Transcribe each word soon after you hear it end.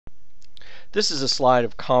This is a slide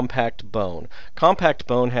of compact bone. Compact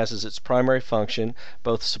bone has as its primary function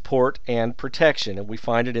both support and protection, and we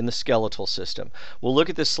find it in the skeletal system. We'll look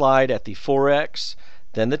at this slide at the 4x,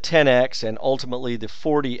 then the 10x, and ultimately the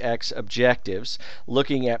 40x objectives,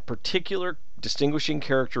 looking at particular distinguishing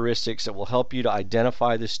characteristics that will help you to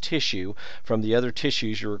identify this tissue from the other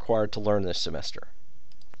tissues you're required to learn this semester.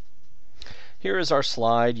 Here is our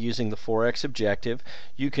slide using the 4x objective.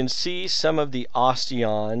 You can see some of the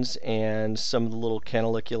osteons and some of the little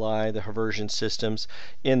canaliculi, the Haversian systems,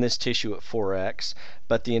 in this tissue at 4x,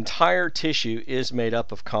 but the entire tissue is made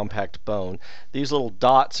up of compact bone. These little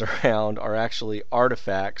dots around are actually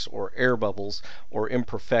artifacts or air bubbles or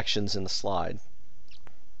imperfections in the slide.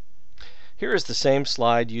 Here is the same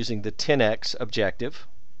slide using the 10x objective.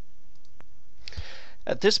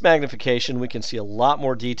 At this magnification, we can see a lot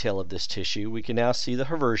more detail of this tissue. We can now see the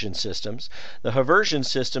Haversian systems. The Haversian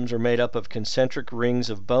systems are made up of concentric rings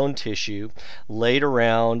of bone tissue laid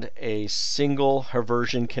around a single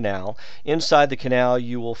Haversian canal. Inside the canal,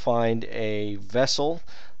 you will find a vessel,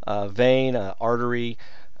 a vein, an artery,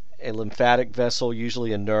 a lymphatic vessel,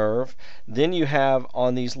 usually a nerve. Then you have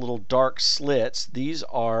on these little dark slits, these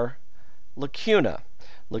are lacuna.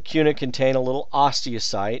 Lacuna contain a little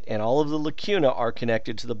osteocyte, and all of the lacuna are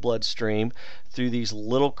connected to the bloodstream through these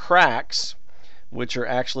little cracks, which are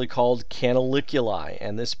actually called canaliculi,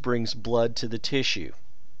 and this brings blood to the tissue.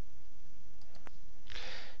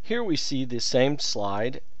 Here we see the same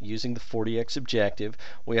slide using the 40x objective.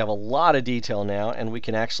 We have a lot of detail now, and we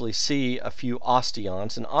can actually see a few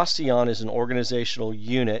osteons. An osteon is an organizational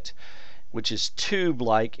unit which is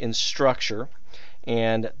tube-like in structure,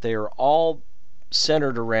 and they are all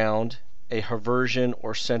centered around a Haversian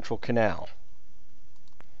or central canal.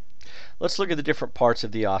 Let's look at the different parts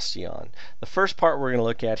of the osteon. The first part we're going to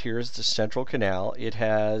look at here is the central canal. It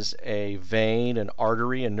has a vein, an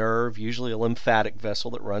artery, a nerve, usually a lymphatic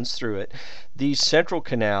vessel that runs through it. These central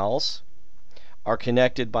canals are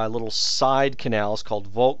connected by little side canals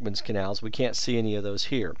called Volkmann's canals. We can't see any of those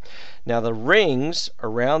here. Now the rings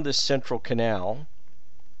around this central canal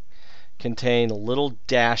contain little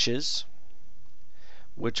dashes,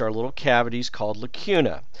 which are little cavities called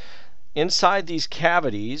lacuna. Inside these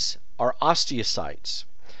cavities are osteocytes.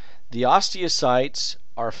 The osteocytes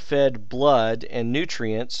are fed blood and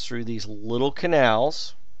nutrients through these little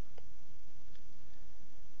canals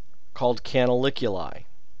called canaliculi.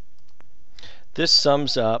 This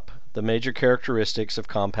sums up the major characteristics of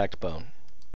compact bone.